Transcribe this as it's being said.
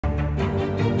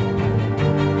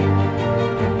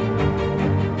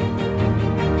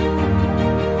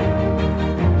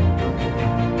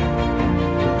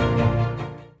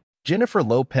Jennifer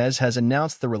Lopez has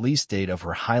announced the release date of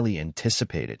her highly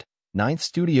anticipated ninth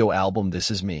studio album,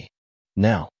 This Is Me.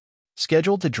 Now,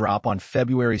 scheduled to drop on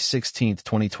February 16,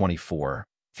 2024,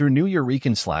 through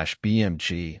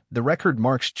Nuyorican/BMG, the record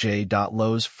marks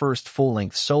J.Lo's first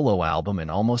full-length solo album in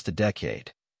almost a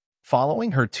decade.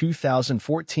 Following her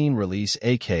 2014 release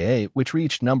A.K.A., which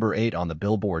reached number 8 on the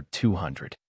Billboard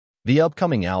 200. The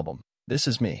upcoming album, This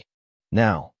Is Me,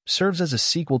 now serves as a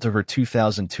sequel to her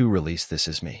 2002 release This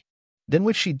Is Me, then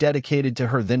which she dedicated to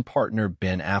her then-partner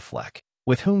Ben Affleck,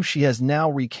 with whom she has now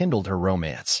rekindled her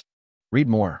romance. Read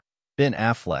more. Ben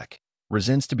Affleck,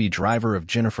 resents to be driver of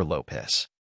Jennifer Lopez.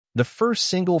 The first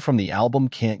single from the album,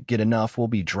 Can't Get Enough, will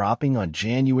be dropping on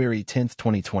January 10,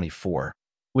 2024,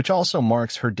 which also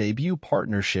marks her debut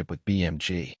partnership with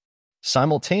BMG.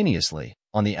 Simultaneously,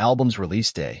 on the album's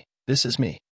release day, This Is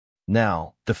Me.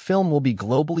 Now, the film will be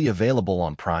globally available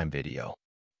on Prime Video.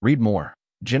 Read more.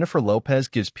 Jennifer Lopez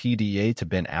gives PDA to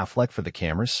Ben Affleck for the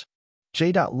cameras.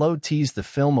 J.Lo teased the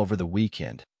film over the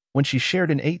weekend when she shared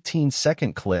an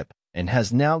 18-second clip and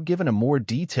has now given a more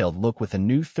detailed look with a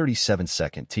new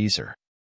 37-second teaser.